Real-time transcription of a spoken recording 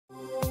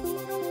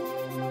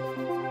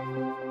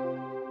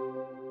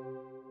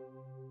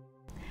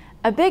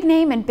A big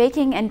name in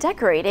baking and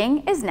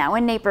decorating is now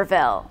in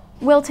Naperville.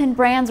 Wilton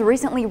Brands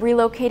recently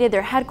relocated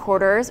their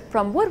headquarters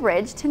from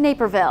Woodridge to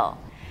Naperville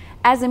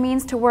as a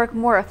means to work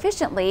more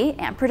efficiently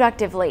and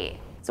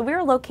productively. So we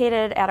were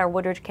located at our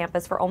Woodridge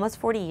campus for almost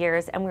 40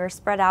 years, and we were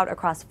spread out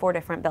across 4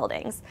 different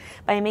buildings.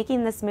 By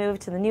making this move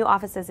to the new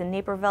offices in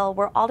Naperville,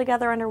 we're all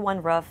together under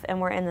one roof, and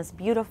we're in this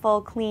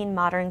beautiful, clean,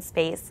 modern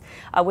space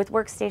with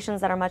workstations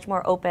that are much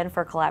more open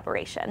for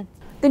collaboration.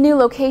 The new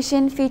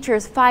location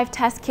features 5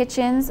 test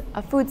kitchens,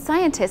 a food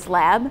scientist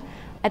lab,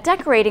 a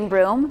decorating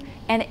room,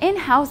 and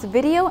in-house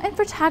video and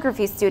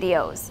photography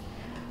studios,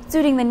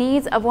 suiting the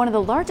needs of one of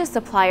the largest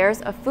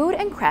suppliers of food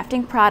and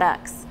crafting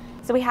products.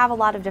 So we have a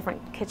lot of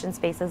different kitchen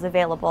spaces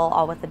available,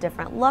 all with a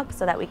different look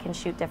so that we can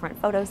shoot different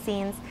photo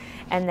scenes.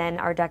 And then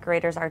our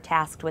decorators are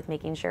tasked with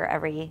making sure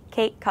every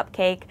cake,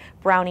 cupcake,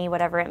 brownie,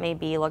 whatever it may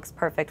be, looks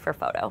perfect for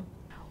photo.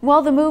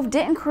 While the move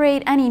didn't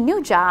create any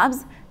new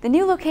jobs, the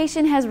new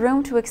location has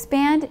room to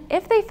expand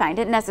if they find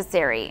it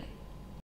necessary.